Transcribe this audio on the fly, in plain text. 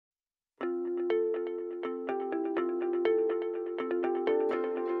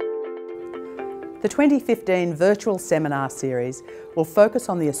The 2015 virtual seminar series will focus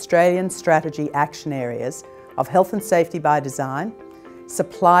on the Australian strategy action areas of health and safety by design,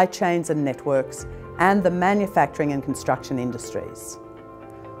 supply chains and networks, and the manufacturing and construction industries.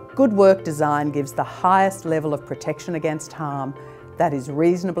 Good work design gives the highest level of protection against harm that is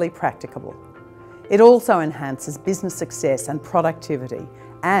reasonably practicable. It also enhances business success and productivity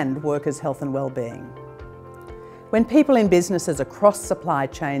and workers' health and well-being. When people in businesses across supply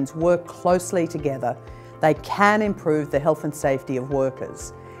chains work closely together, they can improve the health and safety of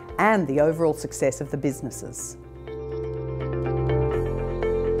workers and the overall success of the businesses.